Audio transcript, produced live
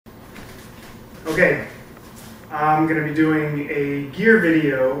Okay, I'm going to be doing a gear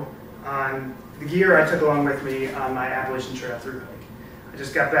video on the gear I took along with me on my Appalachian Trail through hike. I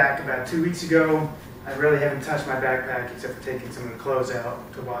just got back about 2 weeks ago. I really haven't touched my backpack except for taking some of the clothes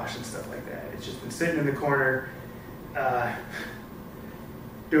out to wash and stuff like that. It's just been sitting in the corner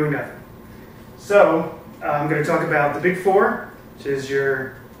doing nothing. So I'm going to talk about the big four, which is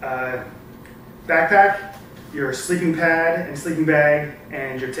your backpack, your sleeping pad and sleeping bag,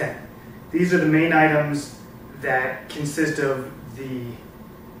 and your tent. These are the main items that consist of the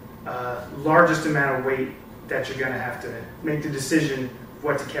largest amount of weight that you're going to have to make the decision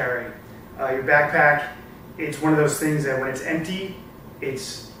what to carry. Your backpack, it's one of those things that when it's empty,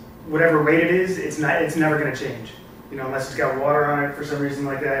 it's whatever weight it is, it's never going to change. You know, unless it's got water on it for some reason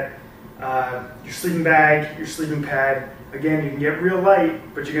like that. Your sleeping bag, your sleeping pad, again, you can get real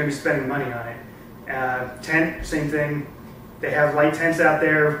light, but you're going to be spending money on it. Tent, same thing. They have light tents out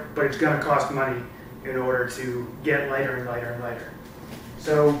there, but it's going to cost money in order to get lighter and lighter and lighter.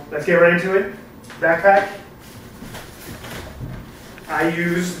 So let's get right into it. Backpack. I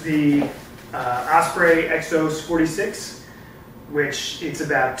use the Osprey Exos 46, which it's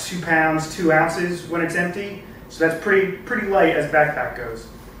about 2 pounds, 2 ounces when it's empty. So that's pretty light as backpack goes.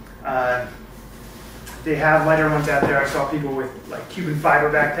 They have lighter ones out there. I saw people with like Cuban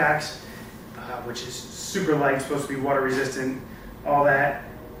fiber backpacks, which is super light, supposed to be water resistant, all that.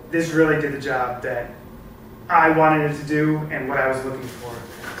 This really did the job that I wanted it to do and what I was looking for.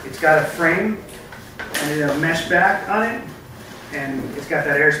 It's got a frame and a mesh back on it, and it's got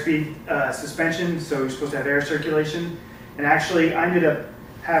that airspeed suspension, so you're supposed to have air circulation. And actually, I ended up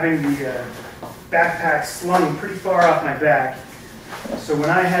having the backpack slung pretty far off my back, so when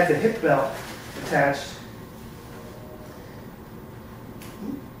I had the hip belt attached,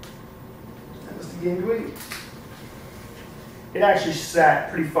 that must have gained weight. It actually sat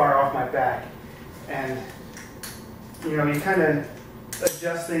pretty far off my back, and you know, you kind of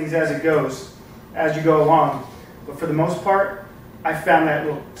adjust things as it goes, as you go along. But for the most part, I found that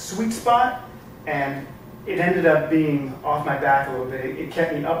little sweet spot, and it ended up being off my back a little bit. It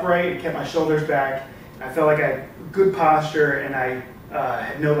kept me upright, it kept my shoulders back. I felt like I had good posture, and I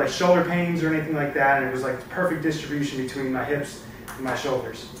had no like shoulder pains or anything like that, and it was like perfect distribution between my hips and my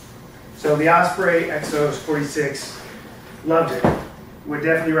shoulders. So the Osprey Exos 46, loved it. Would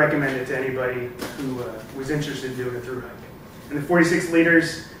definitely recommend it to anybody who was interested in doing a through hike. And the 46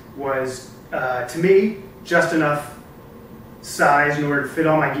 liters was, to me, just enough size in order to fit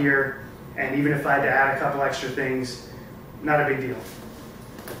all my gear, and even if I had to add a couple extra things, not a big deal.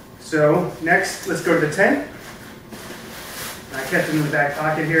 So next, let's go to the tent. I kept it in the back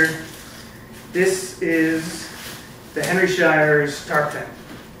pocket here. This is the Henry Shire's tarp tent.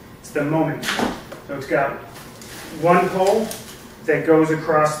 It's the Moment. So it's got one pole that goes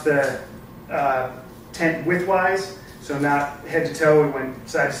across the tent widthwise, so not head to toe, it went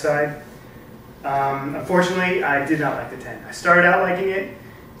side to side. Unfortunately, I did not like the tent. I started out liking it.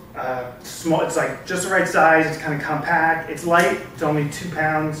 Small, it's like just the right size, it's kind of compact, it's light, it's only 2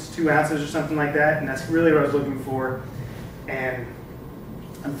 pounds, 2 ounces or something like that, and that's really what I was looking for. And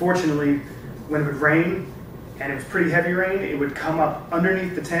unfortunately, when it would rain, and it was pretty heavy rain, it would come up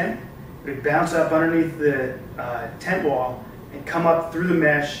underneath the tent, it would bounce up underneath the tent wall, and come up through the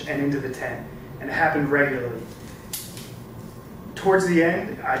mesh and into the tent. And it happened regularly. Towards the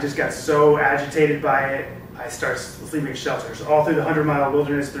end, I just got so agitated by it, I started sleeping in shelters. All through the 100-mile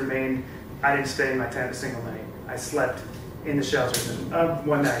wilderness through Maine, I didn't stay in my tent a single night. I slept in the shelters, and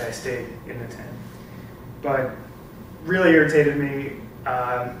one night I stayed in the tent. But really irritated me.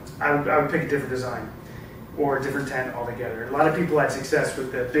 I would pick a different design or a different tent altogether. A lot of people had success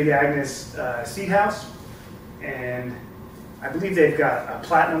with the Big Agnes seat house, and I believe they've got a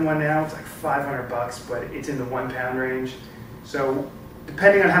platinum one now. It's like $500, but it's in the 1 pound range. So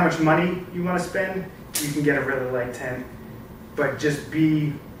depending on how much money you want to spend, you can get a really light tent, but just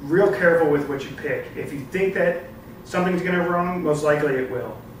be real careful with what you pick. If you think that something's going to go wrong, most likely it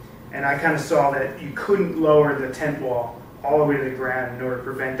will. And I kind of saw that you couldn't lower the tent wall all the way to the ground in order to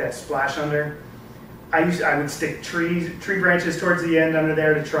prevent that splash under. I would stick tree branches towards the end under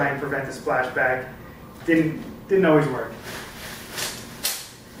there to try and prevent the splashback. Didn't always work.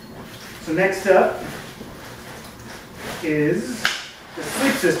 So next up is the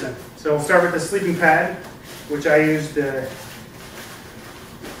sleep system. So we'll start with the sleeping pad, which I used the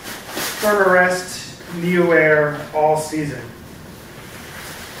Firmarest Neo Air All Season.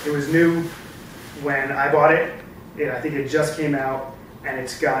 It was new when I bought it. I think it just came out, and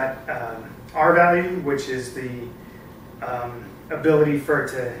it's got R value, which is the ability for it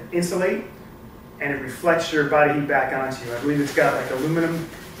to insulate, and it reflects your body heat back onto you. I believe it's got like aluminum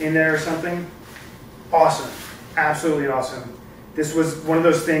in there or something. Awesome, absolutely awesome. This was one of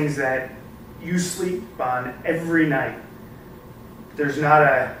those things that you sleep on every night. There's not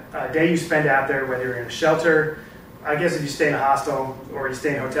a day you spend out there, whether you're in a shelter. I guess if you stay in a hostel or you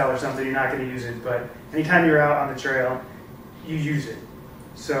stay in a hotel or something, you're not going to use it. But anytime you're out on the trail, you use it.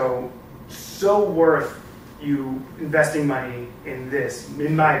 So worth you investing money in this,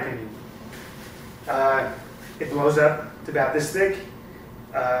 in my opinion. It blows up to about this thick.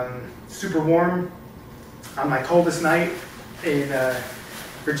 Super warm. On my coldest night in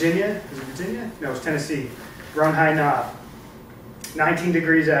Virginia, is it Virginia? No, it's Tennessee. We're on High Knob. 19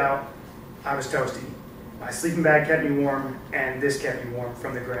 degrees out, I was toasty. My sleeping bag kept me warm, and this kept me warm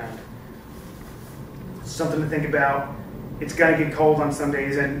from the ground. Something to think about. It's gonna get cold on some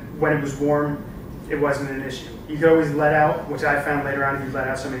days, and when it was warm, it wasn't an issue. You could always let out, which I found later on, if you let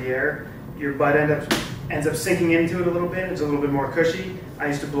out some of the air, your butt ends up sinking into it a little bit. It's a little bit more cushy. I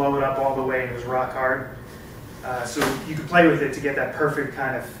used to blow it up all the way, and it was rock hard. So you can play with it to get that perfect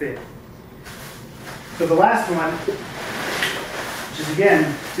kind of fit. So the last one, which is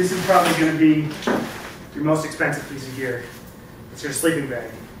again, this is probably going to be your most expensive piece of gear. It's your sleeping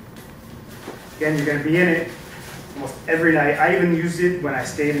bag. Again, you're going to be in it almost every night. I even used it when I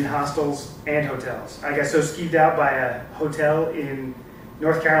stayed in hostels and hotels. I got so skeeved out by a hotel in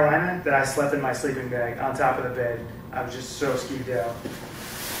North Carolina that I slept in my sleeping bag on top of the bed. I was just so skeeved out.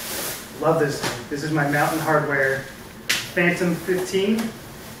 Love this thing. This is my Mountain Hardwear Phantom 15.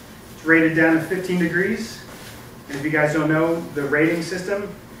 It's rated down to 15 degrees. And if you guys don't know the rating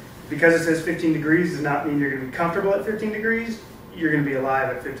system, because it says 15 degrees does not mean you're going to be comfortable at 15 degrees. You're going to be alive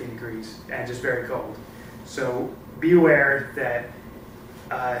at 15 degrees and just very cold. So be aware that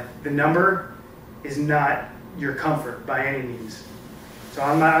the number is not your comfort by any means. So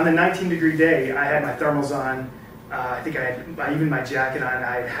on the 19-degree day, I had my thermals on. I think I had even my jacket on.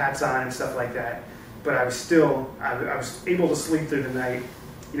 I had hats on and stuff like that. But I was able to sleep through the night.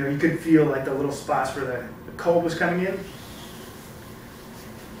 You know, you could feel like the little spots where the cold was coming in.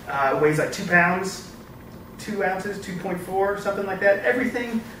 It weighs like 2 pounds, 2 ounces, 2.4, something like that.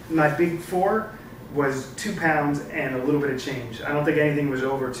 Everything in my big 4 was 2 pounds and a little bit of change. I don't think anything was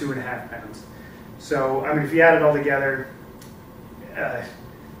over 2.5 pounds. So, I mean, if you add it all together,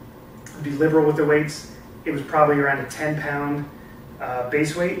 be liberal with the weights. It was probably around a 10-pound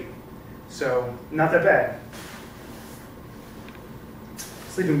base weight, so not that bad.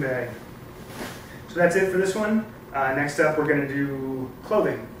 Sleeping bag. So that's it for this one. Next up, we're going to do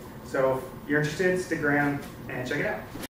clothing. So if you're interested, stick around and check it out.